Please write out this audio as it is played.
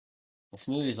This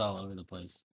movie is all over the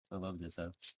place. I loved it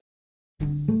though.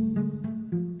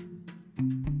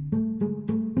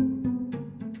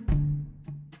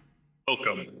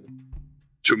 Welcome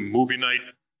to Movie Night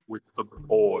with the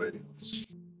Boys.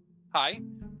 Hi,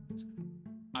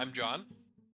 I'm John,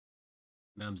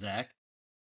 And I'm Zach.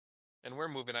 and we're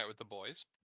Movie Night with the Boys,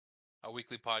 a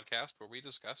weekly podcast where we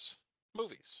discuss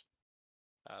movies.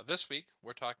 This week,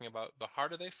 we're talking about The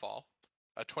Harder They Fall,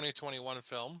 a 2021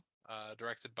 film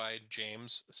directed by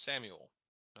James Samuel.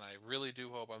 And I really do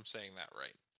hope I'm saying that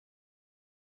right.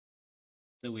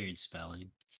 The weird spelling.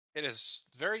 It is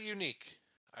very unique.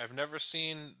 I've never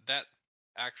seen that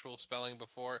actual spelling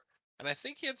before, and I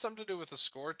think he had something to do with the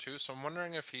score too, so I'm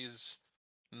wondering if he's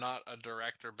not a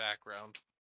director background,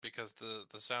 because the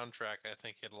soundtrack I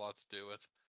think he had a lot to do with.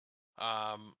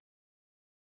 Um,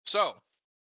 so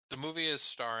the movie is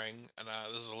starring, and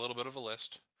this is a little bit of a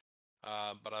list,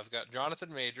 but I've got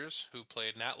Jonathan Majors, who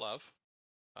played Nat Love,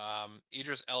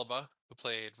 Idris Elba, who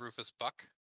played Rufus Buck,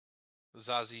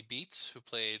 Zazie Beetz, who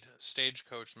played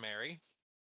Stagecoach Mary,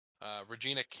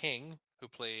 Regina King, who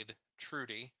played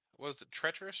Trudy. What was it,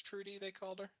 Treacherous Trudy? They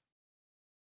called her.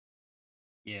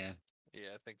 Yeah. Yeah,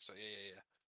 I think so.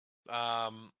 Yeah.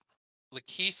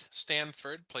 Lakeith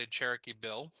Stanford played Cherokee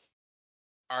Bill.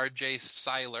 R.J.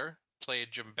 Seiler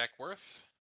played Jim Beckworth.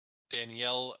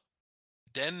 Danielle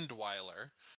Dendweiler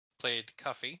played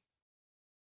Cuffy.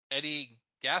 Eddie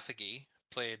Gathegi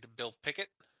played Bill Pickett.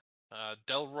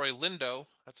 Delroy Lindo,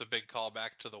 that's a big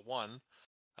callback to the one,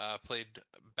 played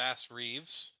Bass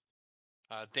Reeves.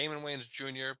 Damon Wayans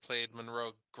Jr. played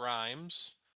Monroe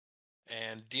Grimes.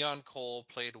 And Dion Cole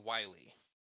played Wiley.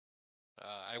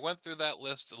 I went through that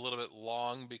list a little bit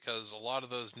long because a lot of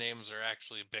those names are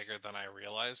actually bigger than I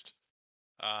realized.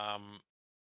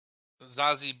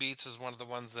 Zazie Beetz is one of the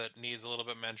ones that needs a little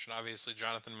bit mention. Obviously,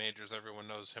 Jonathan Majors, everyone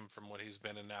knows him from what he's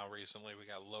been in now recently. We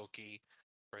got Loki,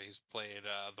 where he's played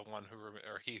the one who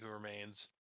or he who remains.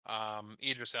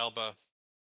 Idris Elba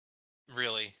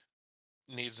really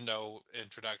needs no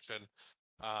introduction.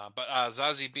 But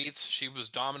Zazie Beetz, she was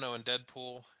Domino in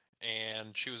Deadpool,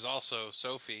 and she was also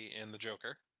Sophie in The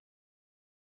Joker.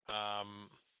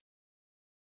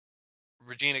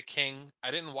 Regina King, I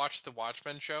didn't watch the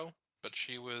Watchmen show, but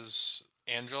she was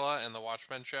Angela in the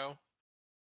Watchmen show.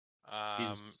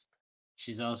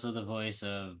 She's also the voice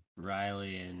of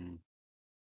Riley and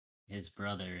his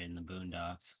brother in the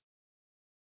Boondocks.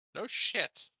 No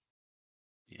shit.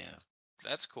 Yeah.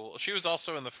 That's cool. She was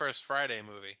also in the first Friday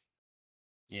movie.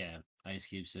 Yeah, Ice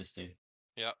Cube's sister.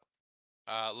 Yep.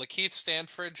 Lakeith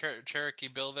Stanford, Cherokee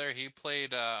Bill there, he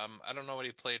played, I don't know what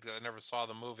he played, I never saw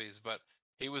the movies, but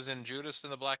he was in Judas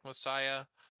and the Black Messiah,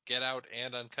 Get Out,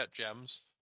 and Uncut Gems.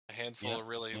 A handful of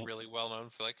really well-known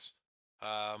flicks.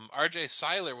 R.J.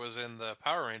 Seiler was in the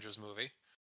Power Rangers movie.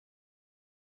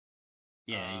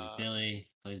 Yeah, he's Billy,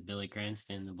 plays Billy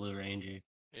Cranston, the Blue Ranger.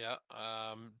 Yeah.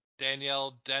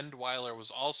 Danielle Dendweiler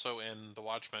was also in the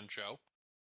Watchmen show.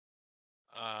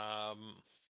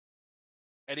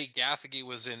 Eddie Gathegi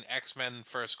was in X-Men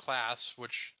First Class,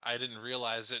 which I didn't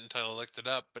realize it until I looked it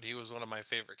up, but he was one of my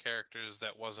favorite characters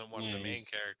that wasn't one of the main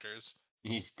characters.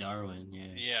 He's Darwin,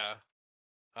 yeah.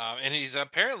 Yeah. And he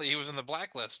was in the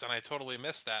Blacklist, and I totally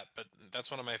missed that, but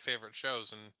that's one of my favorite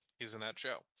shows, and he's in that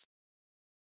show.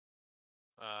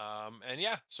 And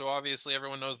yeah, so obviously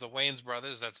everyone knows the Wayans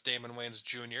brothers. That's Damon Wayans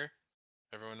Jr.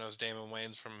 Everyone knows Damon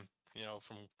Wayans from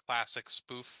classic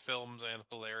spoof films and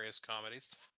hilarious comedies.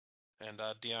 And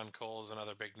Dion Cole is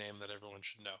another big name that everyone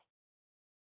should know.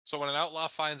 So when an outlaw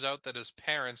finds out that his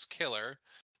parents' killer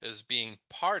is being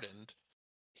pardoned,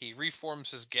 he reforms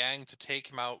his gang to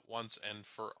take him out once and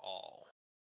for all.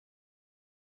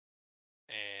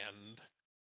 And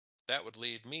that would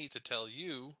lead me to tell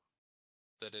you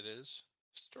that it is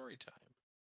story time.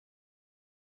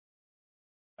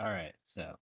 All right,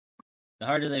 so The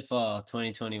Harder They Fall,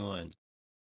 2021.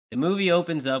 The movie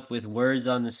opens up with words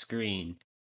on the screen.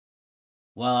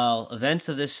 While events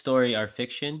of this story are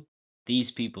fiction, these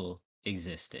people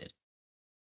existed.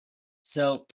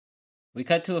 So we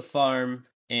cut to a farm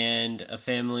and a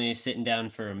family sitting down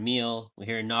for a meal. We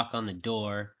hear a knock on the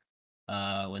door.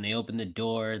 When they open the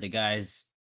door, the guy's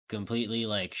completely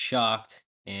like shocked,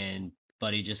 and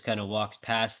Buddy just kind of walks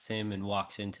past him and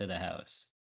walks into the house.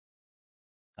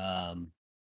 Then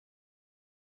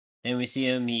we see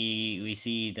him. We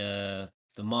see the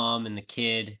mom and the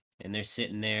kid, and they're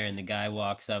sitting there. And the guy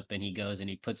walks up and he goes and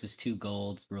he puts his two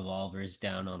gold revolvers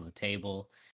down on the table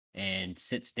and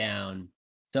sits down.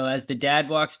 So as the dad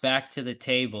walks back to the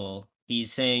table,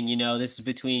 he's saying, "You know, this is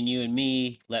between you and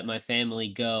me. Let my family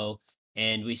go."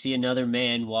 and we see another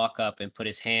man walk up and put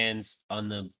his hands on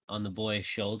the boy's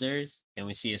shoulders, and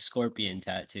we see a scorpion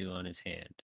tattoo on his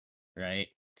hand, right?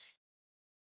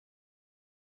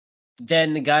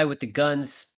 Then the guy with the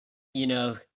guns, you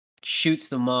know, shoots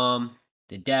the mom.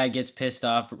 The dad gets pissed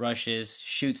off, rushes,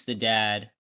 shoots the dad,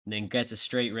 and then gets a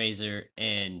straight razor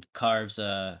and carves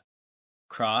a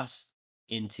cross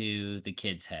into the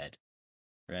kid's head,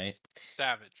 right?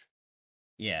 Savage.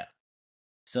 Yeah.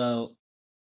 So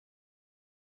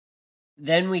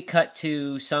then we cut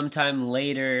to sometime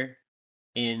later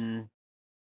in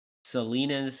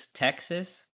Salinas,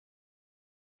 Texas.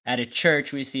 At a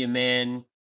church, we see a man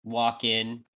walk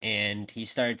in and he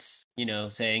starts,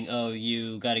 saying, "Oh,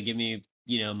 you got to give me,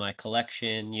 my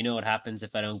collection. You know what happens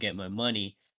if I don't get my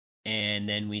money." And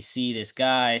then we see this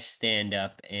guy stand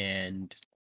up and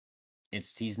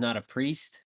he's not a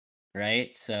priest,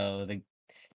 right? So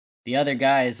the other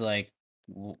guy is like,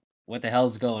 What the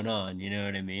hell's going on?" You know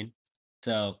what I mean?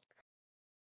 So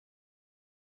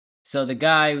So the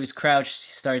guy who's crouched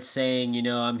starts saying,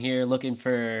 "I'm here looking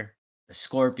for a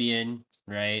scorpion,"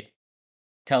 right?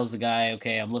 Tells the guy,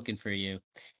 "Okay, I'm looking for you."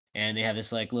 And they have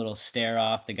this like little stare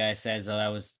off. The guy says, "Oh, that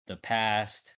was the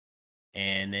past."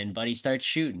 And then Buddy starts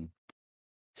shooting.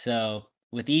 So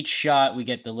with each shot, we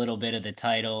get the little bit of the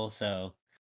title. So,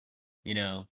 you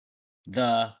know,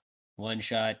 the one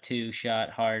shot, two shot,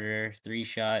 harder, three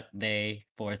shot, they,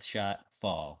 fourth shot,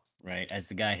 fall, right? As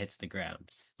the guy hits the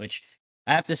ground, which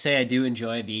I have to say, I do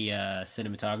enjoy the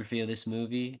cinematography of this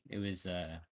movie. It was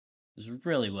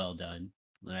really well done,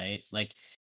 right? Like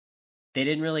they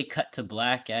didn't really cut to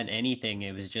black and anything.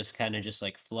 It was just kind of just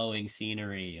like flowing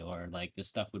scenery, or like the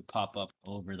stuff would pop up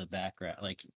over the background.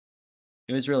 Like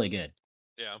it was really good.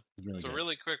 Yeah. It was really So good.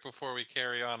 really quick before we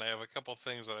carry on, I have a couple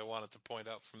things that I wanted to point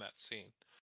out from that scene.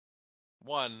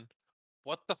 One,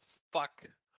 what the fuck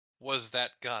was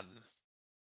that gun?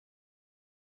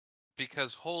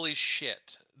 Because holy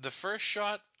shit, the first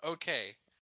shot, okay,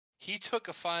 he took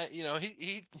a fine,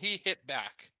 he hit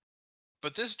back,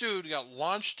 but this dude got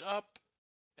launched up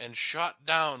and shot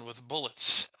down with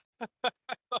bullets.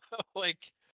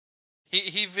 Like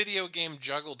he video game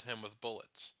juggled him with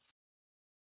bullets,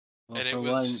 Well, and it for one,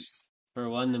 was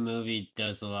the movie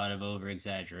does a lot of over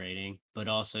exaggerating, but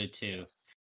also too, yes.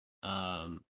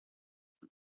 um,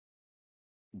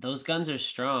 those guns are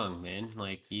strong, man.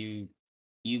 Like you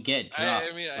get I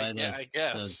dropped mean, by I those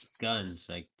guess. guns.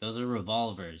 Like those are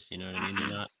revolvers, you know what I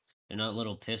mean? They're not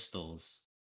little pistols,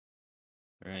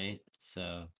 right?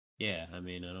 So yeah, I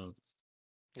mean,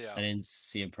 Yeah, I didn't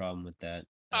see a problem with that.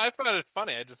 I found it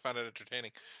funny. I just found it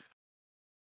entertaining.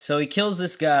 So he kills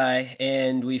this guy,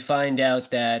 and we find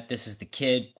out that this is the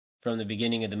kid from the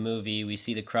beginning of the movie. We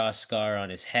see the cross scar on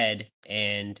his head,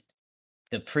 and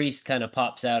the priest kind of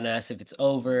pops out and asks if it's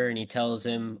over, and he tells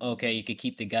him, "Okay, you could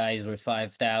keep the guy. He's worth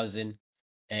 5,000."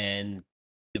 And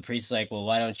the priest's like, "Well,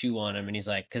 why don't you want him?" And he's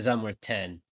like, "Cause I'm worth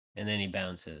 10." And then he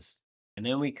bounces. And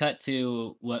then we cut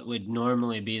to what would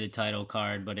normally be the title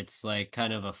card, but it's like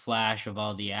kind of a flash of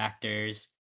all the actors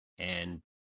and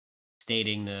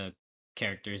stating the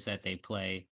characters that they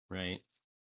play, right?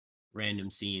 Random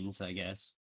scenes, I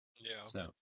guess. Yeah.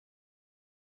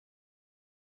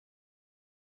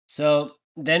 So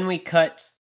then we cut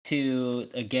to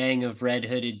a gang of red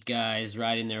hooded guys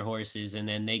riding their horses, and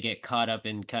then they get caught up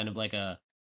in kind of like a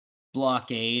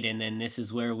blockade. And then this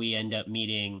is where we end up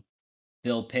meeting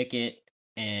Bill Pickett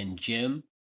and Jim,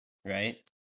 right?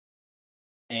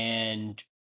 And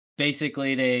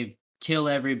basically, they kill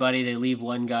everybody. They leave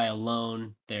one guy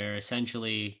alone. They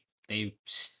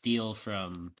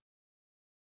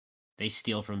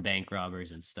steal from bank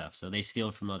robbers and stuff. So they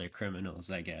steal from other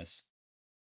criminals, I guess.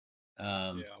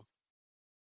 Um, Yeah.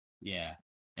 yeah.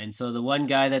 And so the one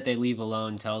guy that they leave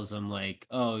alone tells them like,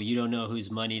 "Oh, you don't know whose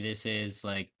money this is.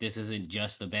 Like this isn't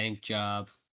just a bank job."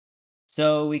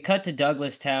 So we cut to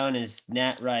Douglas Town as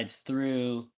Nat rides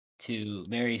through to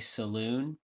Mary's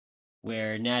saloon,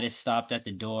 where Nat is stopped at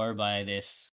the door by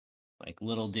this like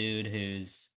little dude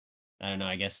who's, I don't know,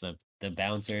 I guess the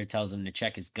bouncer tells him to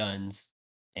check his guns,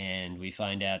 and we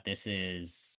find out this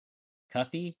is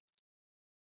Cuffy.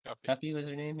 Copy. Cuffy was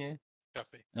her name, yeah.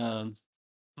 Copy. Um,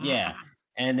 yeah.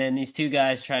 And then these two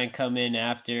guys try and come in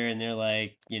after, and they're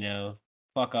like,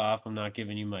 "Fuck off! I'm not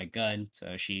giving you my gun."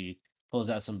 So she pulls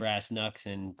out some brass knucks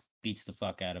and beats the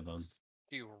fuck out of them.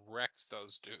 He wrecks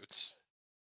those dudes.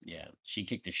 Yeah, she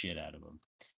kicked the shit out of them.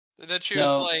 And then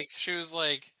So she was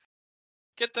like,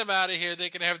 get them out of here. They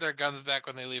can have their guns back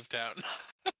when they leave town.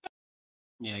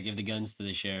 yeah, give the guns to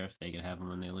the sheriff. They can have them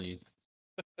when they leave.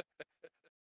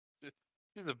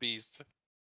 She's a beast.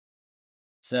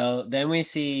 So then we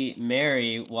see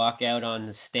Mary walk out on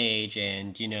the stage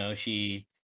and, she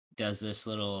does this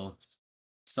little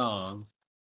song,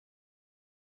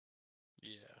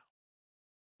 Yeah.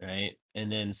 right?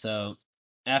 And then so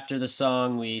after the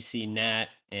song, we see Nat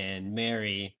and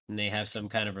Mary, and they have some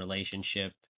kind of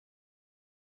relationship.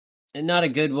 And not a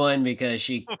good one because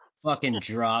she fucking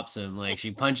drops him. Like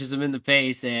she punches him in the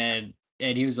face and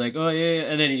he was like, "Oh yeah," yeah,"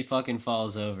 and then he fucking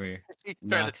falls over, He tried to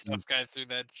knocks him. tough guy through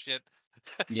that shit.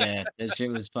 Yeah, that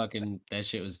shit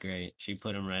was great. She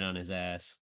put him right on his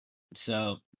ass.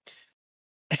 So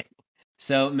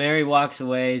so Mary walks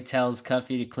away, tells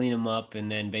Cuffy to clean him up,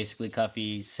 and then basically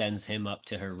Cuffy sends him up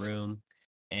to her room.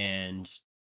 And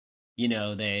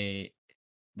they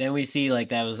then we see like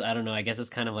that was, I don't know, I guess it's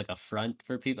kind of like a front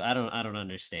for people. I don't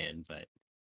understand, but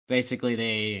basically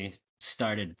they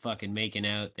started fucking making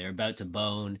out. They're about to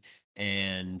bone,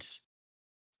 and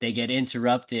they get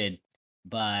interrupted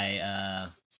by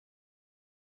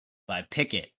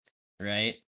Pickett,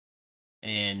 right?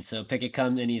 And so Pickett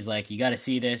comes and he's like, "You got to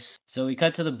see this." So we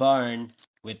cut to the barn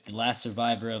with the last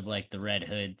survivor of like the Red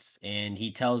Hoods, and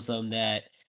he tells them that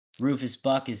Rufus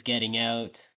Buck is getting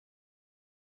out,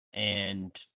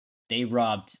 and they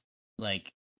robbed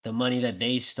like the money that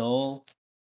they stole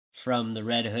from the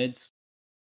Red Hoods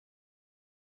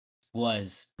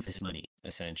was Rufus money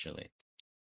essentially.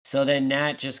 So then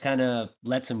Nat just kind of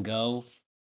lets him go.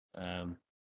 Um,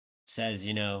 Says,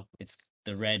 it's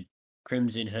the Red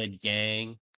Crimson Hood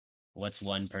gang. What's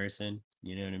one person?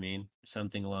 You know what I mean?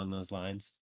 Something along those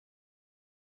lines,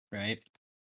 right?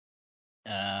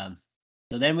 Um,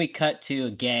 so then we cut to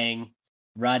a gang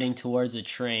riding towards a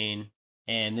train,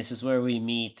 and this is where we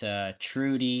meet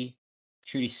Trudy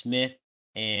Smith,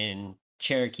 and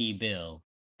Cherokee Bill,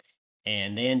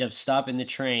 and they end up stopping the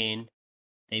train.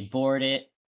 They board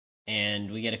it,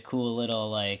 and we get a cool little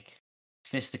like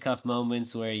fisticuff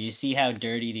moments where you see how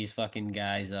dirty these fucking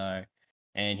guys are,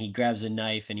 and he grabs a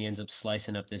knife and he ends up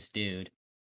slicing up this dude,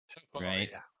 Oh right?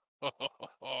 yeah.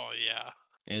 Oh yeah.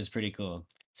 It was pretty cool.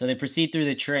 So they proceed through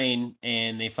the train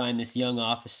and they find this young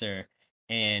officer,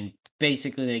 and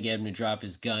basically they get him to drop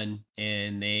his gun,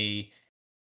 and they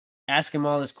ask him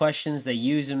all his questions. They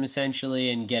use him essentially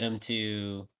and get him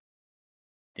to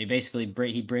they basically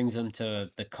he brings them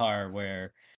to the car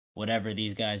where whatever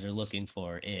these guys are looking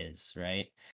for is, right?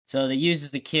 So they uses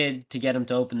the kid to get him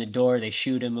to open the door. They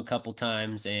shoot him a couple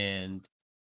times, and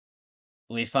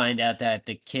we find out that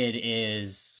the kid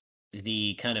is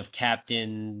the kind of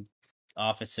captain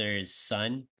officer's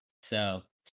son. So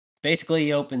basically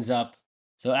he opens up.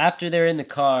 So after they're in the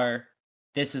car,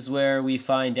 this is where we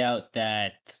find out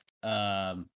that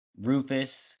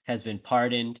Rufus has been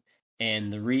pardoned,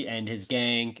 and and his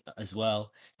gang as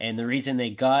well. And the reason they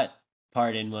got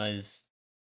pardoned was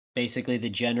basically the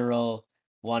general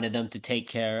wanted them to take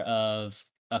care of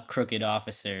a crooked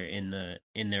officer in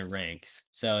their ranks.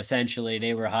 So essentially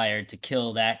they were hired to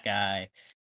kill that guy,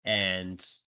 and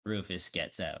Rufus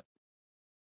gets out.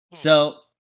 Hmm. So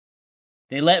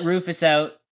they let Rufus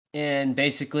out, and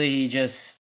basically he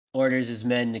just orders his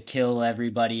men to kill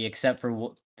everybody except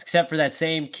for that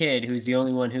same kid who's the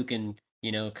only one who can,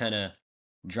 kind of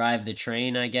drive the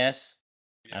train, I guess.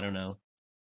 I Yep. don't know,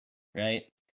 right?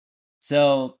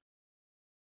 So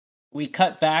we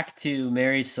cut back to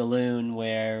Mary's saloon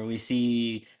where we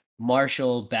see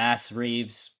Marshall Bass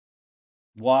Reeves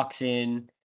walks in,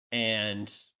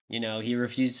 and he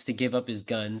refuses to give up his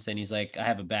guns, and he's like, "I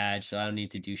have a badge, so I don't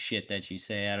need to do shit that you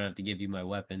say. I don't have to give you my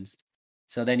weapons."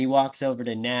 So then he walks over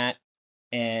to Nat,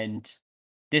 and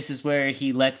this is where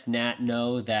he lets Nat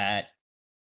know that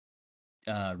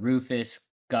Rufus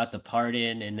got the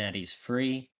pardon and that he's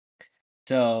free.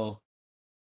 So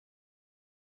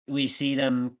we see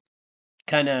them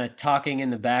kind of talking in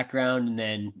the background, and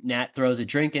then Nat throws a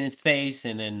drink in his face,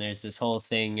 and then there's this whole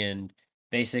thing, and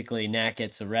basically Nat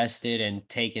gets arrested and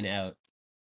taken out.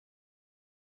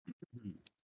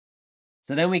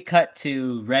 So then we cut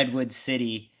to Redwood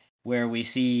City, where we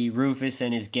see Rufus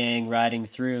and his gang riding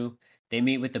through. They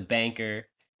meet with the banker.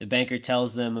 The banker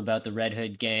tells them about the Red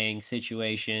Hood gang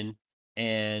situation,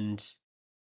 and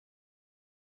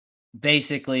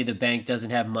basically the bank doesn't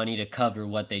have money to cover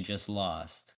what they just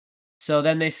lost. So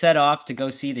then they set off to go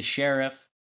see the sheriff,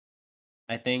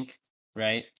 I think,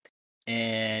 right?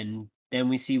 And then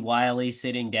we see Wiley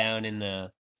sitting down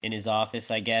in his office,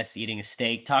 I guess, eating a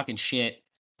steak, talking shit.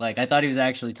 Like I thought he was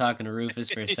actually talking to Rufus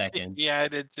for a second, Yeah, I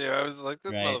did too. I was like,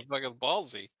 this right? motherfucker's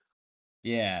ballsy.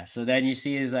 Yeah. So then you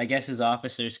see I guess his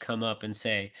officers come up and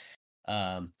say,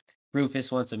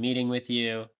 Rufus wants a meeting with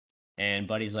you, And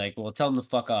Buddy's like, well, tell him to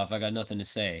fuck off. I got nothing to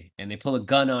say. And they pull a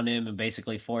gun on him and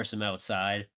basically force him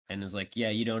outside. And is like,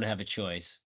 yeah, you don't have a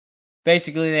choice.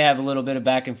 Basically, they have a little bit of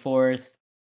back and forth.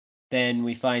 Then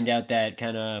we find out that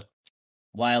kind of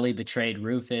Wiley betrayed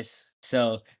Rufus.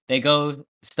 So they go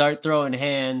start throwing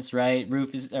hands, right?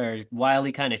 Rufus or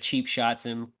Wiley kind of cheap shots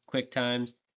him quick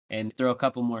times and throw a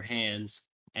couple more hands.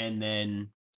 And then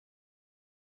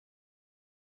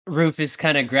Rufus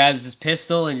kind of grabs his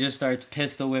pistol and just starts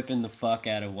pistol whipping the fuck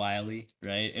out of Wiley,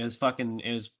 right? It was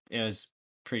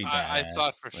pretty I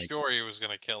thought badass. for Like, sure he was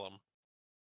gonna kill him.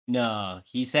 no,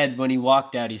 he said when he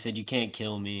walked out, he said, "You can't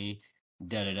kill me."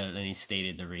 Da da da. Then he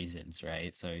stated the reasons,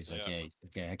 right? So he's like, Yeah. "Hey,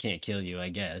 okay, I can't kill you, I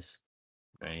guess."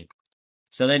 Right.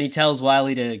 So then he tells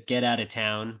Wiley to get out of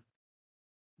town.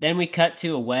 Then we cut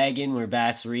to a wagon where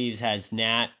Bass Reeves has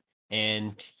Nat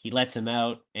and he lets him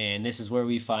out. And this is where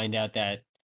we find out that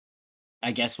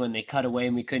I guess when they cut away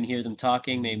and we couldn't hear them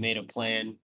talking, they made a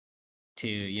plan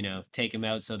to, take him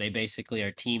out. So they basically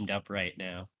are teamed up right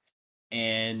now.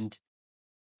 And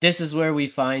this is where we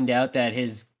find out that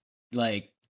his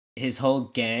whole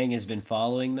gang has been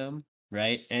following them,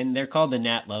 right? And they're called the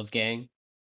Nat Love Gang.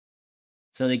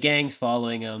 So the gang's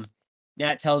following him.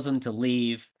 Nat tells him to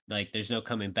leave, like there's no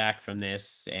coming back from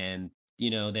this, and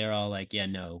they're all like, "Yeah,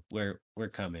 no, we're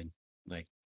coming. Like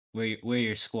we're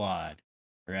your squad."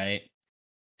 Right?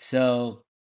 So,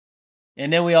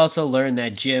 and then we also learn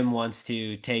that Jim wants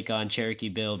to take on Cherokee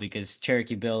Bill because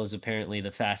Cherokee Bill is apparently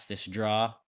the fastest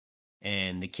draw,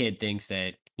 and the kid thinks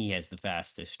that he has the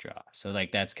fastest draw. So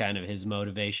like that's kind of his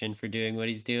motivation for doing what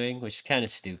he's doing, which is kind of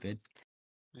stupid.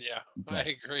 Yeah, I But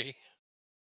agree.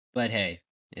 but hey,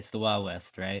 it's the Wild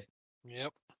West, right?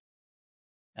 Yep.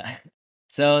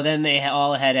 So then they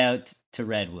all head out to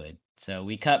Redwood. So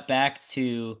we cut back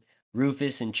to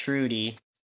Rufus and Trudy.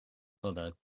 Hold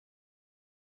on.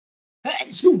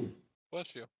 Bless you.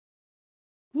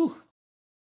 Whew.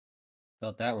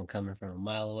 Felt that one coming from a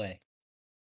mile away.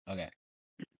 Okay.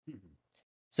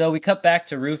 So we cut back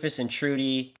to Rufus and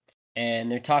Trudy,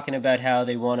 and they're talking about how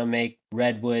they want to make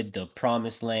Redwood the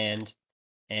promised land.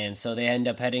 And so they end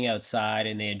up heading outside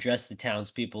and they address the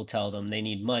townspeople, tell them they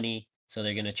need money. So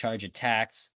they're going to charge a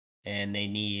tax and they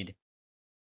need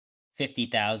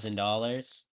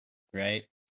 $50,000, right?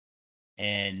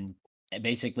 And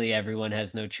basically everyone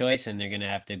has no choice and they're going to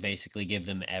have to basically give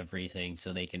them everything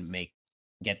so they can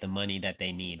get the money that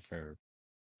they need for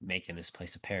making this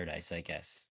place a paradise, I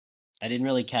guess. I didn't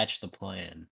really catch the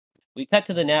plan. We cut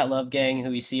to the Nat Love gang, who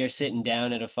we see are sitting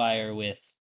down at a fire with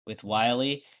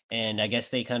Wiley, and I guess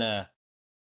they kind of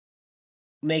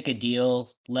make a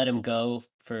deal, let him go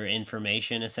for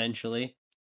information, essentially.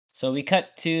 So we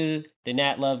cut to the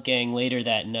Nat Love gang later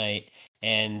that night,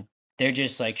 and they're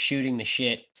just like shooting the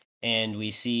shit, and we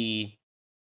see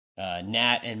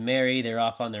Nat and Mary. They're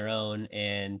off on their own,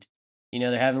 and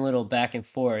they're having a little back and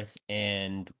forth,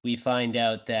 and we find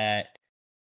out that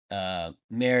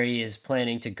Mary is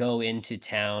planning to go into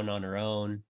town on her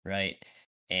own, right?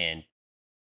 And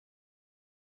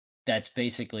that's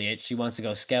basically it. She wants to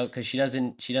go scout because she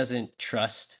doesn't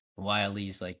trust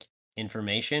Wiley's like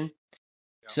information.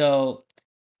 Yeah. So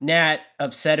Nat,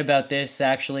 upset about this,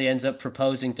 actually ends up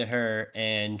proposing to her,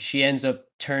 and she ends up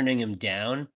turning him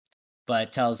down,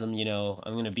 but tells him,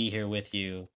 I'm gonna be here with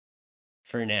you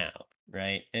for now,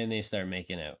 right? And they start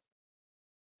making out.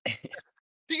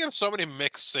 You give so many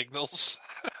mixed signals.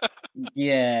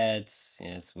 Yeah, it's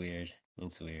weird.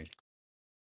 It's weird.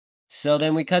 So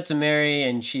then we cut to Mary,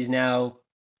 and she's now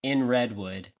in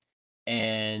Redwood,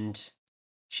 and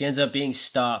she ends up being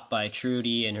stopped by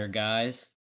Trudy and her guys,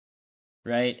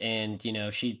 right? And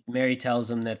Mary tells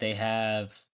them that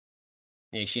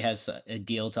she has a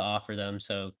deal to offer them,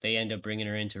 so they end up bringing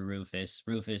her into Rufus.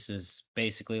 Rufus is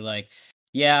basically like,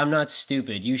 "Yeah, I'm not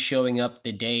stupid. You showing up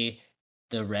the day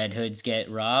the Red Hoods get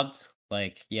robbed,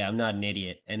 like, yeah, I'm not an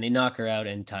idiot." And they knock her out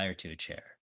and tie her to a chair,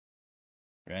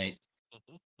 right?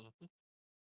 Mhm, mhm.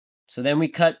 So then we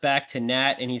cut back to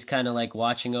Nat, and he's kind of like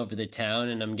watching over the town,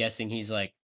 and I'm guessing he's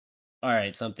like, "All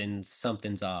right,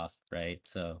 something's off," right?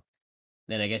 So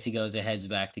then I guess he goes and heads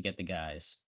back to get the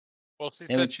guys. Well, she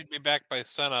Then said we, she'd be back by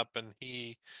sunup, and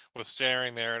he was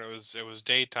staring there, and it was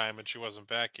daytime, and she wasn't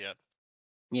back yet.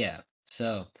 yeah.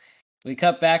 So we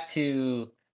cut back to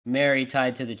Mary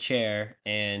tied to the chair,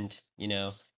 and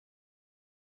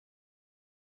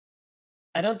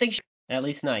I don't think at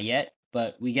least not yet,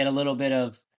 but we get a little bit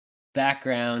of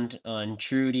background on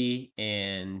Trudy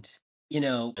and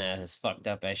as fucked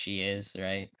up as she is,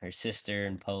 right? Her sister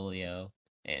and polio,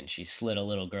 and she slit a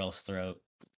little girl's throat.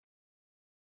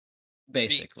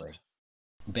 Basically.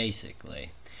 Beast.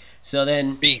 Basically. So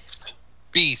then Beast.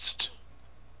 Beast.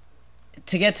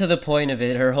 to get to the point of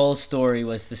it, her whole story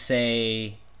was to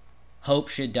say Hope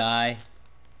should die,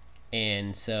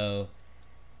 and so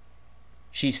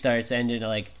she starts ending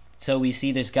like, so we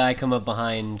see this guy come up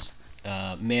behind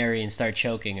Mary and start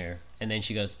choking her, and then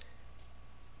she goes,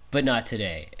 but not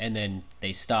today, and then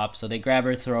they stop, so they grab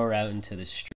her, throw her out into the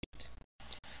street.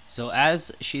 So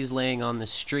as she's laying on the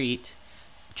street,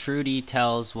 Trudy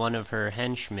tells one of her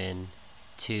henchmen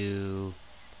to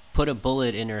put a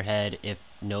bullet in her head if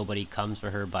nobody comes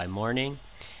for her by morning.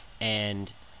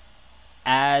 And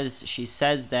as she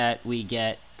says that, we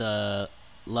get the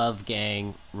Love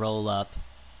Gang roll up,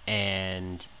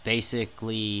 and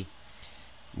basically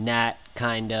Nat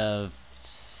kind of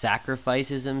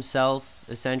sacrifices himself.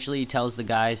 Essentially, he tells the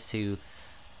guys to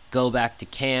go back to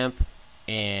camp,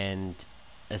 and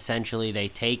essentially they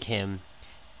take him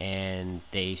and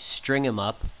they string him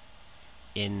up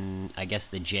in, I guess,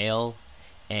 the jail,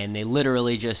 and they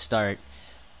literally just start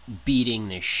beating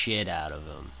the shit out of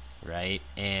him, right?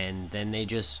 And then they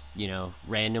just,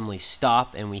 randomly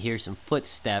stop, and we hear some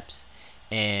footsteps,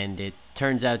 and it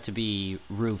turns out to be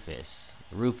Rufus.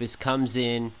 Rufus comes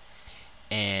in,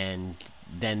 and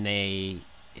then they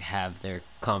have their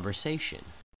conversation.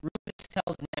 Rufus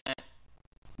tells Nat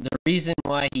the reason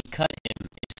why he cut him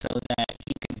is so that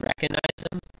he could recognize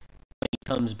him when he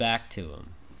comes back to him,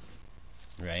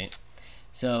 right?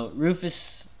 So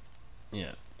Rufus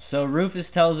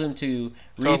tells him to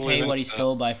repay what he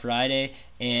stole by Friday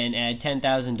and add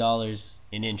 $10,000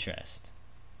 in interest.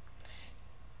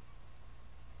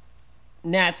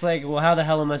 Nat's like, well, how the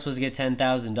hell am I supposed to get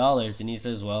 $10,000? And he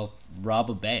says, well, rob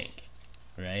a bank,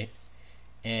 right?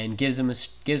 And gives him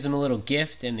a little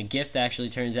gift, and the gift actually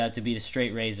turns out to be the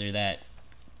straight razor that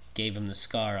gave him the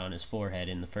scar on his forehead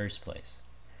in the first place.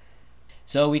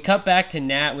 So we cut back to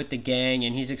Nat with the gang,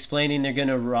 and he's explaining they're going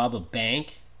to rob a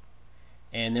bank.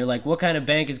 And they're like, what kind of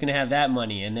bank is going to have that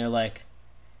money? And they're like,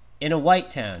 in a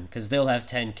white town, because they'll have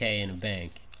 $10K in a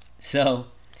bank. So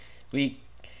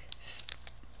this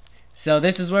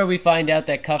is where we find out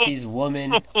that Cuffy's a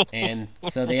woman, and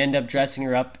so they end up dressing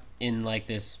her up in like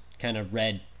this kind of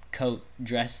red coat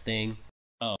dress thing.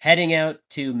 Heading out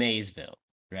to Maysville,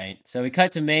 right? So we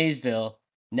cut to Maysville.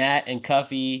 Nat and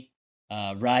Cuffy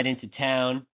ride into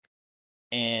town,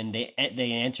 and they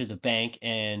enter the bank,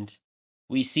 and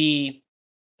we see,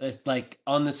 like,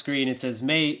 on the screen it says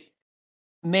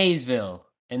Maysville,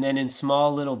 and then in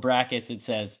small little brackets it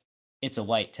says it's a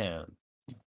white town.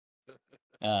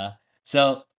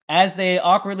 So as they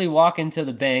awkwardly walk into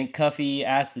the bank, Cuffy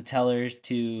asks the teller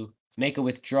to make a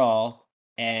withdrawal,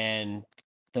 and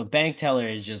the bank teller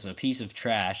is just a piece of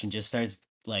trash and just starts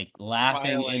like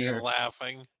laughing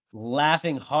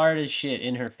hard as shit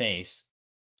in her face,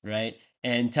 right?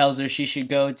 And tells her she should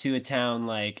go to a town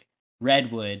like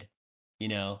Redwood,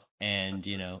 and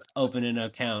open an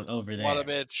account over there. What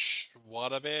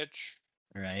a bitch.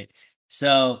 Right.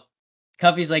 So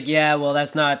Cuffy's like, yeah, well,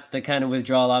 that's not the kind of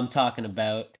withdrawal I'm talking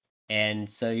about. And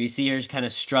so you see her kind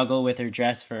of struggle with her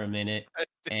dress for a minute,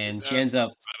 and she ends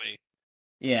up funny.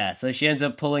 Yeah, so she ends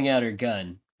up pulling out her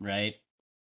gun, right?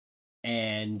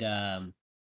 And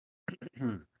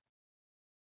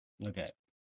okay.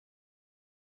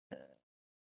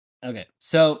 Okay.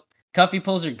 So Cuffy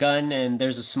pulls her gun, and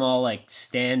there's a small like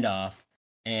standoff,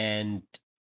 and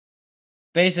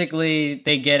basically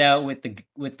they get out with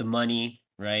the money,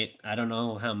 right? I don't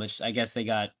know how much. I guess they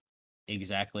got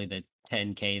exactly the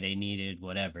 10K they needed,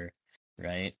 whatever,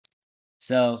 right?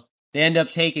 So they end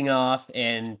up taking off,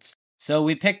 and so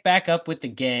we pick back up with the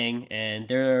gang, and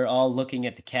they're all looking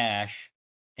at the cash,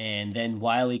 and then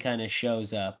Wiley kind of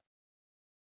shows up,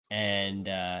 and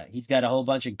he's got a whole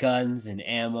bunch of guns and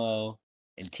ammo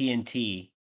and TNT,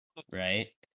 right?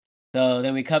 So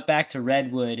then we cut back to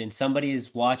Redwood, and somebody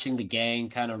is watching the gang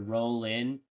kind of roll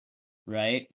in,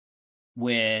 right?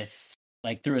 With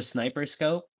like through a sniper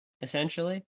scope,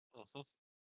 essentially. Mhm.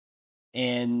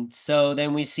 And so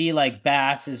then we see like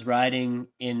Bass is riding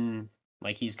in,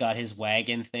 like he's got his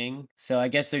wagon thing. So I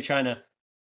guess they're trying to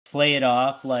play it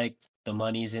off like the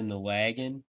money's in the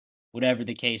wagon, whatever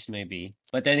the case may be.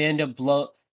 But then they end up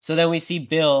So then we see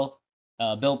Bill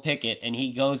Pickett, and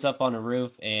he goes up on a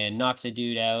roof and knocks a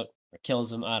dude out or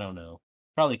kills him. I don't know.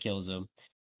 Probably kills him.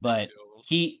 But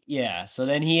so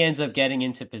then he ends up getting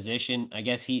into position. I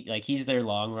guess he's their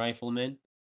long rifleman.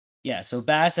 Yeah, so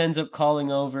Bass ends up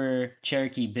calling over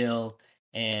Cherokee Bill,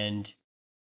 and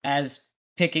as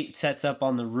Pickett sets up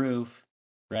on the roof,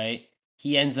 right,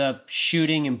 he ends up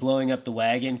shooting and blowing up the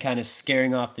wagon, kind of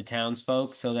scaring off the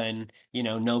townsfolk. So then,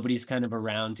 nobody's kind of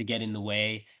around to get in the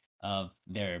way of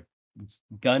their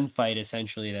gunfight,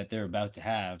 essentially, that they're about to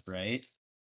have, right?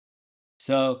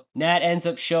 So Nat ends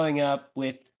up showing up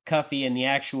with Cuffy and the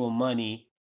actual money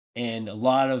and a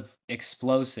lot of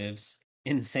explosives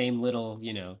in the same little,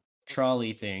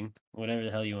 trolley thing, whatever the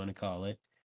hell you want to call it.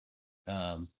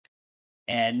 Um,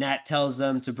 and Nat tells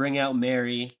them to bring out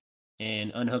Mary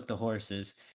and unhook the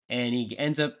horses. And he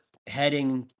ends up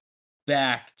heading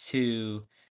back to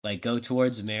like go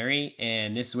towards Mary.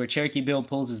 And this is where Cherokee Bill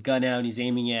pulls his gun out and he's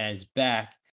aiming it at his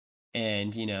back.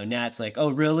 And Nat's like, "Oh,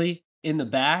 really? In the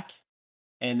back?"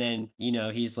 And then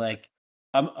he's like,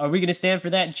 "Are we gonna stand for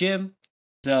that, Jim?"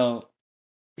 So,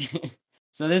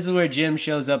 so this is where Jim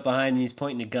shows up behind and he's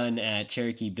pointing a gun at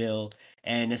Cherokee Bill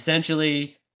and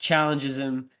essentially challenges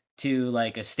him to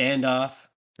like a standoff,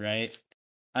 right?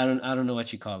 I don't know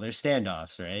what you call it. They're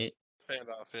standoffs, right?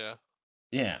 Standoff, yeah.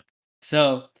 Yeah.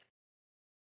 So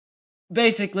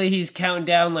basically he's counting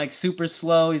down like super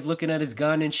slow. He's looking at his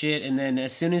gun and shit, and then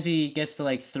as soon as he gets to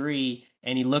like 3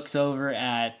 and he looks over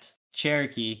at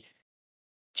Cherokee,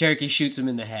 Cherokee shoots him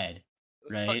in the head,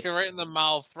 right? Fucking right in the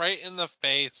mouth, right in the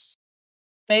face.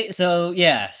 So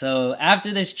yeah, so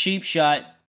after this cheap shot,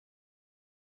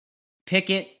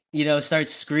 Pickett,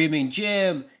 starts screaming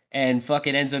Jim and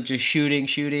fucking ends up just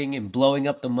shooting and blowing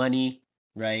up the money,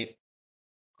 right?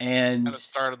 Kind And of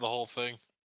started the whole thing.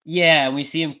 yeah, and we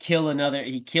see him kill another.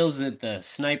 He kills the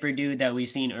sniper dude that we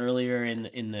seen earlier in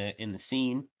the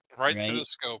scene, Right through the right?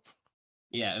 scope.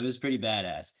 Yeah, it was pretty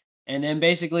badass. And then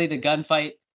basically the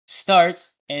gunfight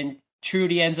starts and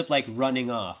Trudy ends up like running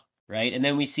off, right? And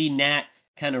then we see Nat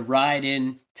kind of ride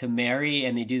in to Mary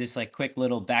and they do this like quick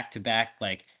little back to back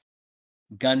like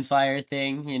gunfire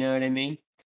thing, you know what I mean?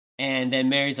 And then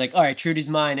Mary's like, "All right, Trudy's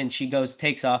mine," and she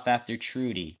takes off after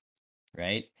Trudy,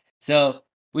 right? So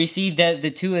we see that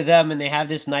the two of them and they have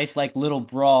this nice like little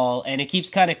brawl and it keeps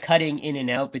kind of cutting in and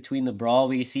out between the brawl.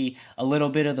 We see a little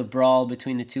bit of the brawl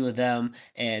between the two of them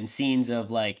and scenes of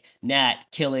like Nat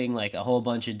killing like a whole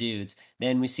bunch of dudes.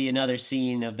 Then we see another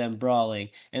scene of them brawling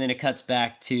and then it cuts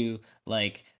back to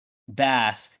like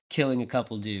Bass killing a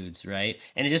couple dudes, right?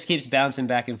 And it just keeps bouncing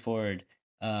back and forward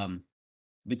um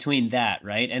between that,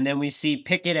 right? And then we see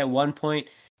Pickett at one point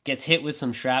gets hit with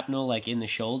some shrapnel like in the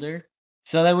shoulder.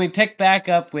 So then we pick back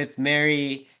up with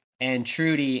Mary and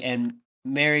Trudy, and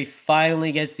Mary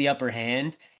finally gets the upper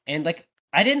hand. And like,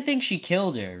 I didn't think she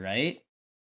killed her, right?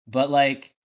 But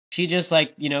like, she just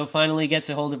like, finally gets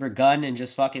a hold of her gun and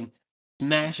just fucking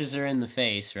smashes her in the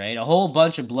face, right? A whole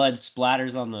bunch of blood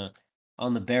splatters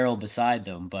on the barrel beside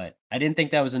them, but I didn't think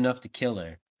that was enough to kill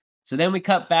her. So then we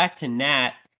cut back to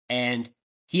Nat, and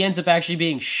he ends up actually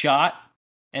being shot.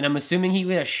 And I'm assuming he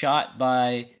was shot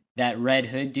by that Red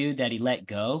Hood dude that he let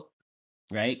go,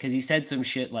 right? Because he said some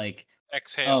shit like,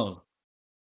 Exhale. "Oh,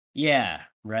 yeah,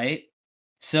 right."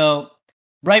 So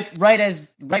right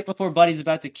before Buddy's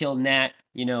about to kill Nat,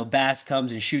 Bass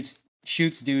comes and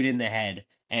shoots dude in the head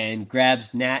and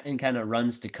grabs Nat and kind of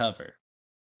runs to cover.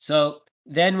 So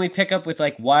then we pick up with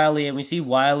like Wiley and we see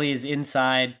Wiley is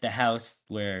inside the house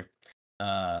where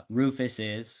Rufus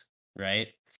is, right?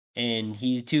 And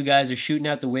two guys are shooting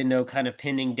out the window, kind of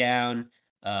pinning down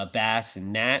Bass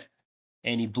and Nat,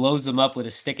 and he blows them up with a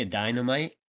stick of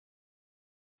dynamite,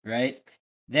 right?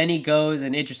 Then he goes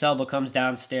and Idris Elba comes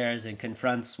downstairs and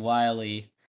confronts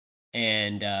Wiley,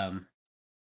 and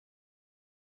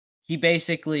he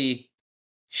basically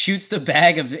shoots the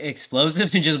bag of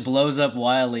explosives and just blows up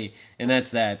Wiley, and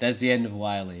that's that. That's the end of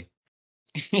Wiley.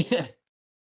 Such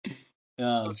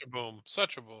a boom.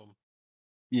 Such a boom.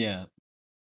 Yeah.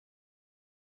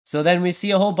 So then we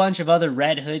see a whole bunch of other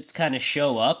Red Hoods kind of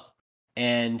show up,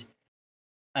 and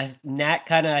Nat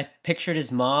kind of pictured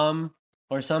his mom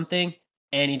or something,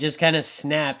 and he just kind of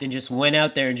snapped and just went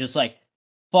out there and just like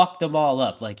fucked them all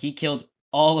up. Like he killed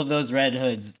all of those Red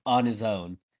Hoods on his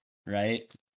own, right?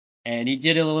 And he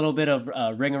did a little bit of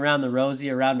ring around the rosy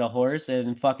around a horse and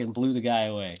then fucking blew the guy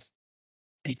away.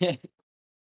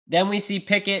 Then we see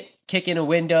Pickett kick in a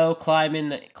window, climb in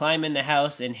the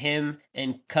house, and him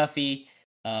and Cuffy,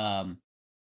 um,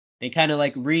 they kind of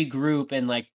like regroup and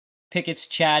like Pickett's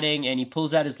chatting and he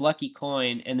pulls out his lucky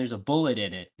coin and there's a bullet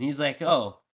in it. And he's like,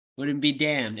 "Oh, wouldn't be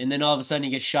damned." And then all of a sudden he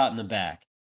gets shot in the back,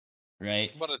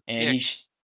 right? What a And dick.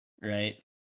 right.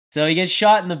 So he gets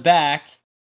shot in the back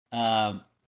um,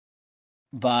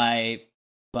 by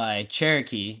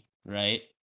Cherokee, right?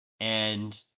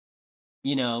 And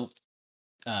you know,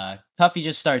 Tuffy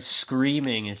just starts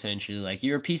screaming essentially like,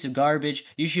 "You're a piece of garbage.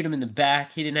 You shoot him in the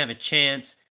back. He didn't have a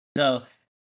chance." So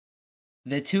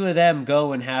the two of them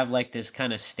go and have like this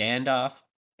kind of standoff.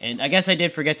 And I guess I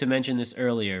did forget to mention this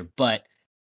earlier, but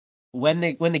when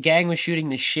the gang was shooting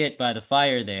the shit by the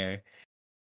fire there,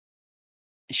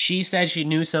 she said she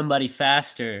knew somebody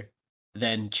faster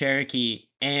than Cherokee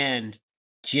and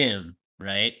Jim,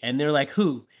 right? And they're like,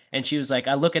 "Who?" And she was like,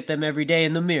 "I look at them every day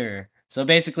in the mirror." So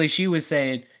basically, she was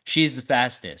saying she's the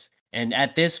fastest. And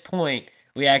at this point,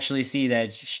 we actually see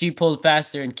that she pulled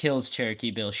faster and kills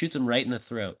Cherokee Bill, shoots him right in the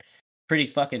throat. Pretty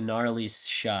fucking gnarly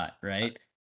shot, right?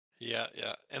 Yeah,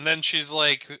 yeah. And then she's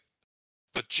like,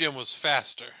 but Jim was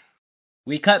faster.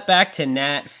 We cut back to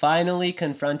Nat finally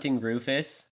confronting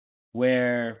Rufus,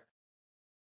 where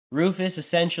Rufus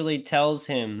essentially tells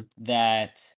him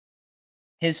that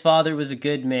his father was a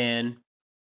good man,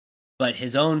 but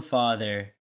his own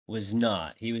father was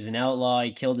not. He was an outlaw,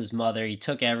 he killed his mother, he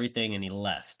took everything, and he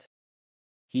left.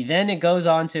 He then it goes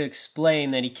on to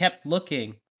explain that he kept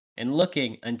looking and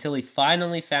looking until he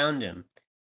finally found him.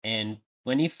 And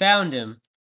when he found him,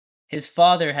 his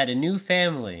father had a new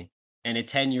family and a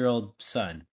 10-year-old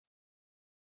son,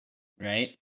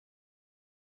 right?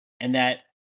 And that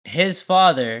his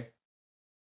father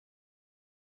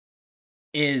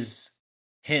is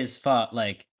his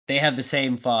like they have the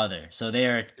same father, so they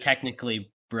are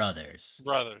technically brothers,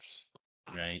 Brothers.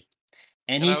 right?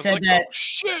 And And he I was said like, that oh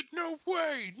shit, no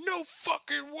way. No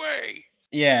fucking way.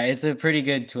 yeah, it's a pretty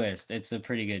good twist. It's a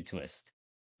pretty good twist.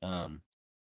 Um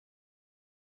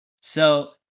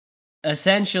so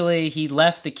essentially he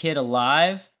left the kid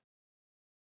alive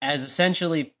as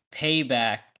essentially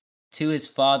payback to his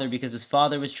father because his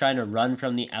father was trying to run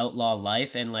from the outlaw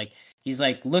life and like he's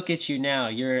like look at you now,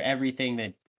 you're everything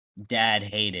that dad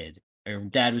hated or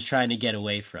dad was trying to get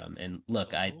away from, and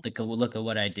look, I look at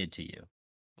what I did to you.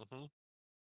 Mm-hmm.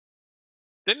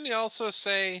 Didn't he also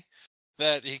say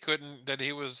that he couldn't, that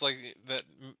he was like, that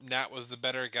Nat was the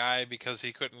better guy because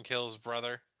he couldn't kill his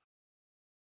brother?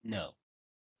 No,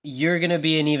 you're gonna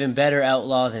be an even better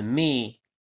outlaw than me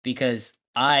because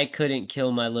I couldn't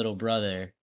kill my little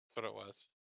brother, That's what it was.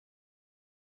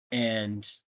 and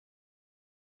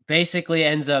basically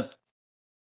ends up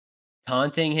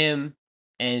taunting him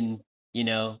and,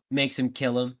 makes him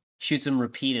kill him, shoots him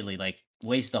repeatedly, like,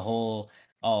 wastes the whole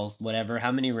all whatever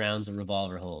how many rounds a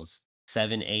revolver holds?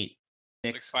 7, 8,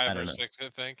 Like 6? I five don't or know, six, I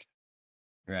think.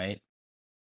 right?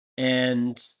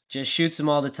 And just shoots him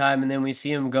all the time, and then we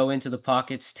see him go into the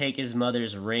pockets, take his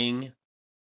mother's ring,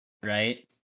 right?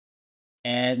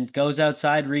 And goes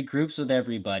outside, regroups with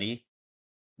everybody.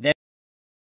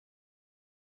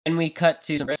 Then we cut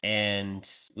to and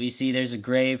we see there's a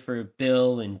grave for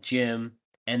Bill and Jim,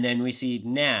 and then we see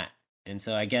Nat. And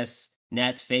so I guess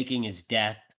Nat's faking his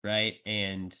death, right?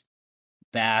 And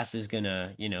Bass is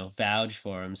gonna, vouch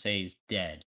for him, say he's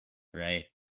dead, right?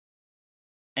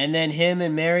 And then him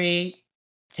and Mary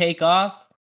take off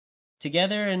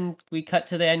together and we cut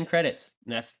to the end credits.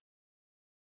 And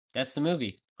that's the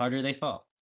movie. Harder They Fall.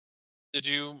 Did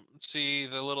you see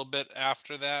the little bit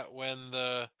after that when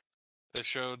they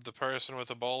showed the person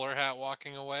with a bowler hat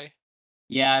walking away?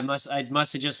 Yeah, I must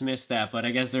have just missed that, but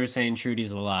I guess they were saying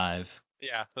Trudy's alive.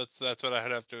 Yeah, that's what I'd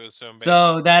have to assume based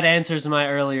on. So that answers my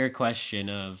earlier question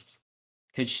of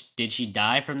did she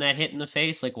die from that hit in the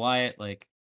face like Wyatt, like,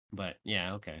 but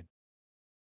yeah, okay.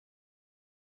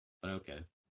 But okay.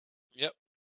 Yep.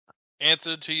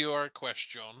 Answer to your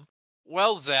question.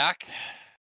 Well, Zach,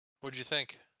 what'd you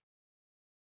think?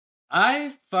 I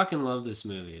fucking love this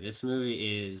movie. This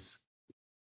movie is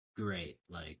great.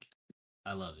 Like,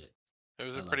 I love it. It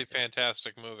was I a pretty loved it.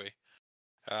 fantastic movie.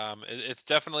 It's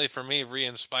definitely for me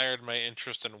re-inspired my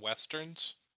interest in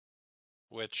westerns,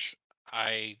 which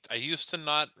I used to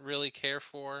not really care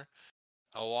for.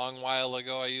 A long while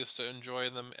ago, I used to enjoy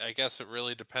them. I guess it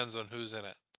really depends on who's in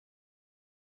it.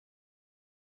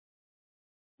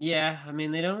 Yeah, I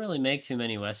mean they don't really make too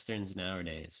many westerns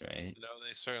nowadays, right? No,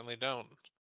 they certainly don't.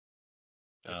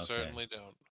 They Okay. certainly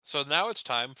don't. So now it's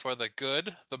time for the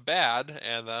good, the bad,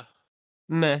 and the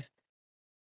Meh.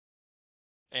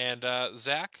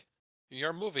 Zach,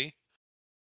 your movie.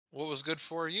 What was good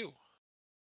for you?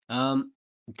 Um,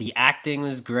 the acting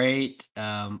was great.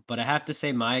 But I have to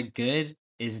say my good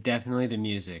is definitely the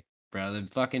music, bro. The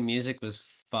fucking music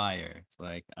was fire.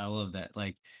 Like, I love that.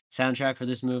 Like, soundtrack for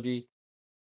this movie,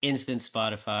 instant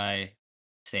Spotify,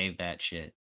 save that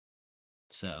shit.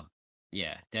 So,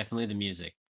 yeah, definitely the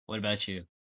music. What about you?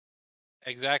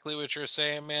 Exactly what you're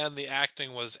saying, man. The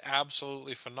acting was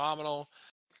absolutely phenomenal.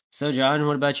 So, John,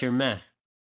 what about your meh?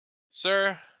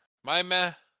 Sir, my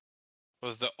meh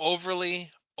was the overly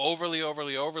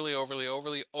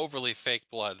fake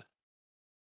blood.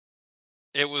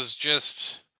 It was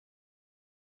just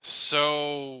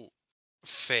so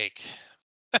fake.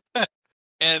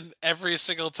 And every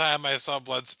single time I saw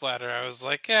blood splatter, I was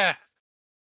like,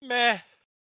 meh,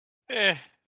 eh.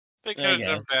 They could I have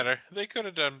done guess. better. They could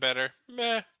have done better.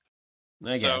 Meh.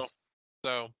 I So guess.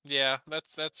 So yeah,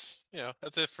 that's that's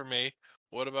it for me.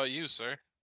 What about you, sir?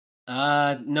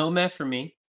 No meh for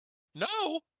me.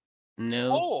 No. No.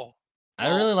 Oh. I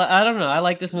Well, really like. I don't know. I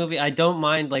like this movie. I don't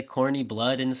mind like corny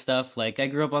blood and stuff. Like I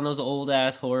grew up on those old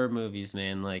ass horror movies,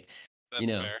 man. Like, you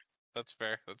that's know. fair. That's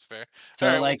fair. That's fair. All So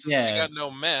right. Well, like, since we yeah. got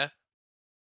no meh,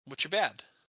 what's your bad?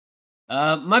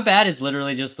 My bad is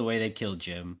literally just the way they killed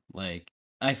Jim. Like,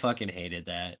 I fucking hated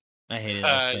that. I hated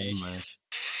that Uh, so much.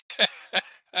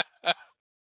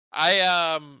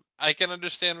 I can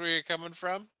understand where you're coming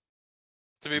from.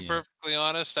 To be Yeah. perfectly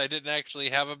honest, I didn't actually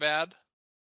have a bad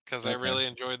because I Okay. really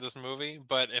enjoyed this movie.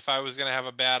 But if I was gonna have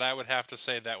a bad, I would have to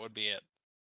say that would be it.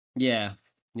 Yeah.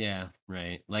 Yeah.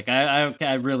 Right. Like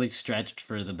I really stretched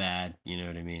for the bad. You know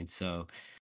what I mean? So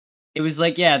it was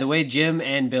like, yeah, the way Jim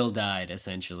and Bill died,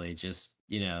 essentially, just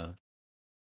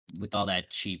with all that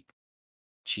cheap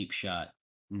shot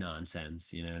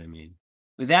nonsense. You know what I mean?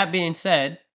 With that being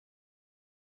said,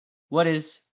 what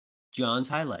is John's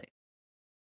highlight?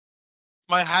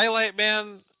 My highlight,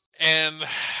 man, and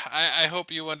I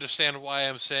hope you understand why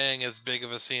I'm saying as big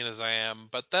of a scene as I am.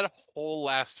 But that whole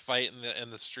last fight in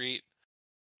the street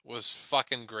was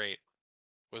fucking great.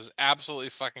 Was absolutely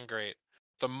fucking great.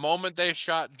 The moment they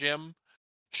shot Jim,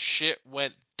 shit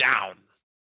went down,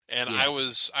 and Yeah. I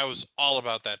was all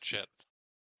about that shit.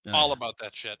 Oh All yeah. about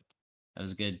that shit. That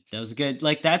was good. That was good.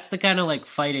 Like that's the kind of like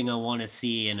fighting I want to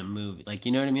see in a movie. Like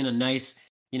you know what I mean? A nice,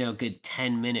 good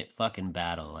 10-minute fucking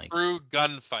battle. Like True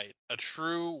gunfight, a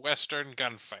true Western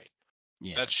gunfight.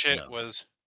 yeah. That shit So was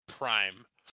prime.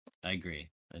 I agree.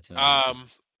 I totally agree. Um,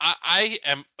 I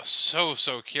am so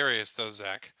curious though,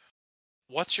 Zach.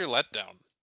 What's your letdown?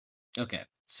 Okay.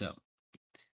 So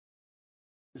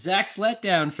Zach's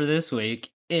letdown for this week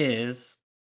is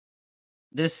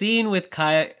the scene with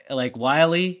like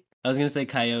Wiley. I was gonna say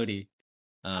Coyote.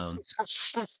 Um.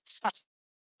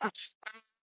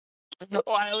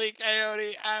 Wile E.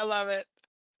 Coyote, I love it.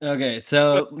 Okay.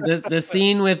 So the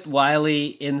scene with Wiley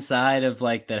inside of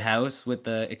like the house with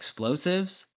the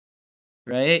explosives,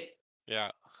 right?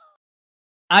 Yeah.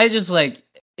 I just like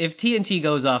if TNT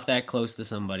goes off that close to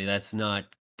somebody, that's not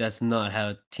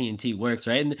how TNT works,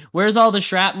 right? And where's all the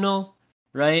shrapnel,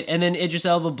 right? And then Idris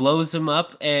Elba blows him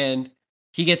up, and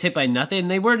he gets hit by nothing.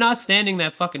 They were not standing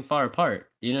that fucking far apart.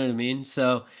 You know what I mean?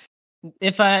 So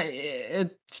if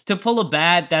to pull a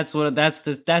bad, that's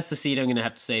the scene I'm gonna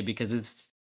have to say because it's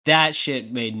that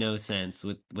shit made no sense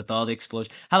with all the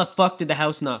explosion. How the fuck did the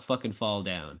house not fucking fall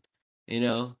down? You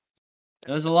know?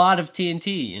 There was a lot of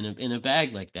TNT in a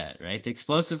bag like that, right? The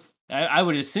explosive. I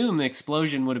would assume the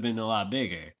explosion would have been a lot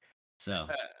bigger. So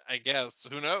I guess.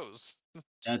 Who knows?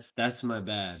 that's my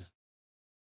bad.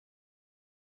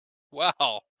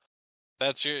 Wow.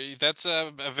 That's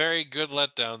a very good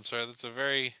letdown, sir. That's a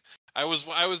very I was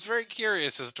very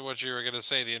curious as to what you were gonna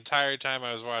say the entire time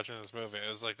I was watching this movie. I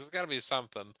was like, there's gotta be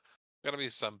something. Gotta be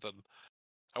something.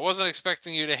 I wasn't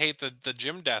expecting you to hate the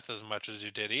gym death as much as you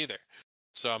did either.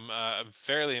 So I'm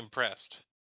fairly impressed.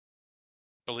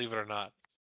 Believe it or not.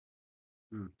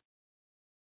 Hmm.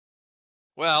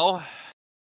 Well,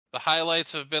 the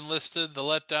highlights have been listed, the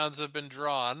letdowns have been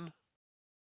drawn.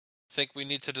 Think we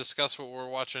need to discuss what we're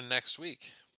watching next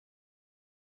week.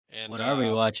 And What are we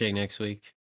watching next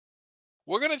week?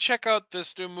 we're gonna check out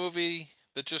this new movie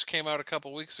that just came out a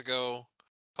couple weeks ago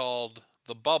called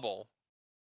The Bubble.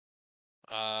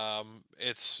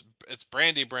 It's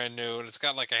brand new, and it's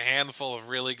got like a handful of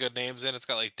really good names in it. It's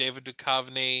got like David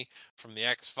Duchovny from the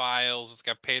X Files. It's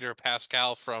got Pedro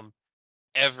Pascal from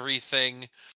Everything.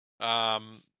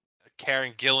 Um,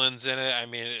 Karen Gillan's in it. I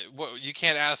mean, you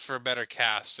can't ask for a better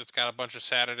cast. It's got a bunch of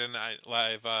Saturday Night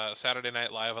Live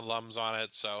alums on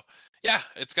it. So yeah,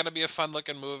 it's gonna be a fun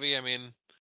looking movie. I mean,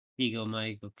 Eagle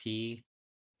Michael Key.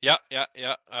 yeah.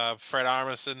 Fred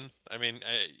Armisen. I mean,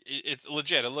 it's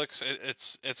legit.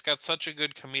 It's got such a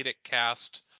good comedic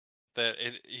cast that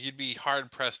you'd be hard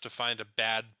pressed to find a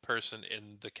bad person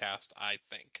in the cast. I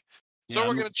think. Yeah, So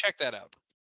we're gonna check that out.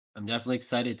 I'm definitely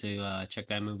excited to check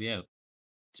that movie out.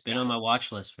 It's been Yeah, on my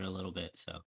watch list for a little bit,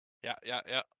 so yeah.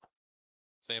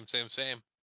 Same.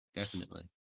 definitely.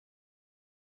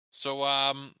 So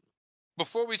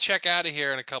before we check out of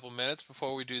here in a couple minutes,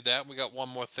 before we do that, we got one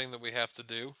more thing that we have to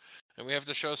do, and we have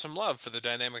to show some love for the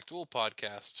Dynamic Duel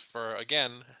podcast. For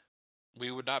again,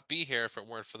 we would not be here if it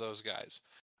weren't for those guys.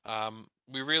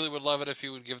 We really would love it if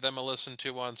you would give them a listen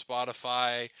to on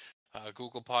Spotify,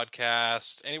 Google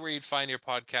Podcasts, anywhere you'd find your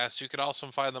podcasts. You could also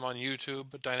find them on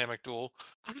YouTube, Dynamic Duel,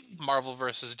 Marvel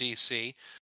versus DC.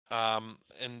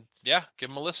 And yeah, give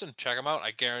them a listen. Check them out.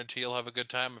 I guarantee you'll have a good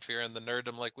time if you're in the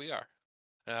nerddom like we are.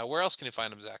 Where else can you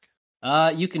find them, Zach?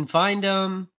 You can find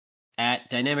them. at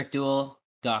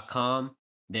dynamicduel.com.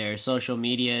 Their social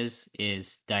medias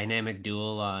is Dynamic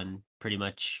Duel on pretty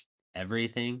much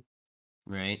everything,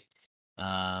 right?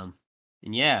 Um,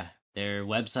 and yeah, their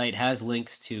website has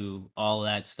links to all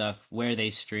that stuff, where they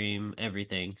stream,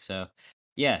 everything. So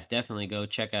yeah, definitely go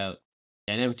check out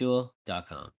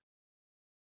dynamicduel.com.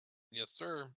 Yes,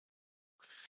 sir.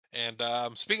 And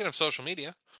speaking of social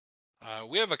media,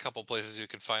 we have a couple places you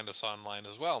can find us online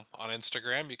as well. On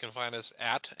Instagram, you can find us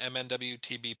at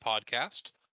MNWTB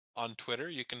Podcast. On Twitter,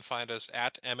 you can find us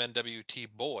at MNWT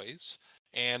Boys.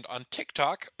 And on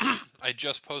TikTok, I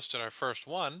just posted our first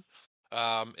one.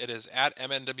 It is at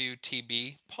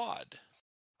MNWTB Pod.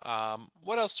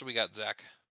 What else do we got, Zach?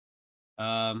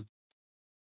 Um,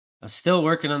 I'm still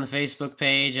working on the Facebook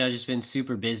page. I've just been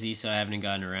super busy, so I haven't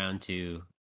gotten around to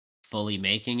fully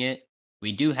making it.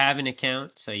 We do have an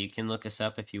account, so you can look us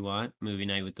up if you want. Movie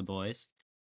Night with the Boys.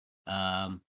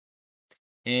 Um,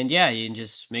 and yeah, you can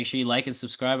just make sure you like and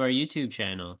subscribe our YouTube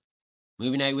channel.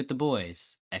 Movie Night with the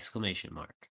Boys! Exclamation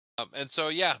mark. And so,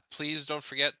 yeah, please don't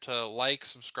forget to like,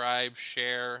 subscribe,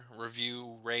 share,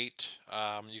 review, rate.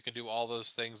 You can do all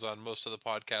those things on most of the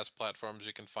podcast platforms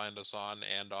you can find us on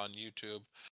and on YouTube.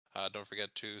 Don't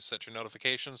forget to set your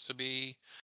notifications to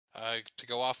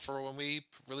go off for when we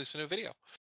release a new video.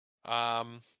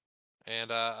 And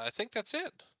I think that's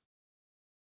it.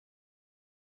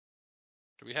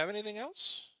 Do we have anything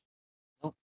else?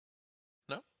 Nope.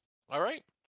 No? All right.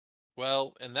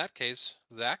 Well, in that case,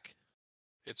 Zach,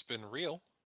 it's been real.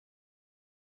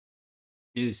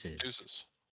 Deuces. Deuces.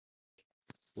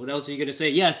 What else are you gonna say?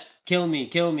 Yes, kill me,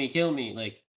 kill me, kill me.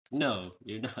 Like, no,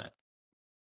 you're not.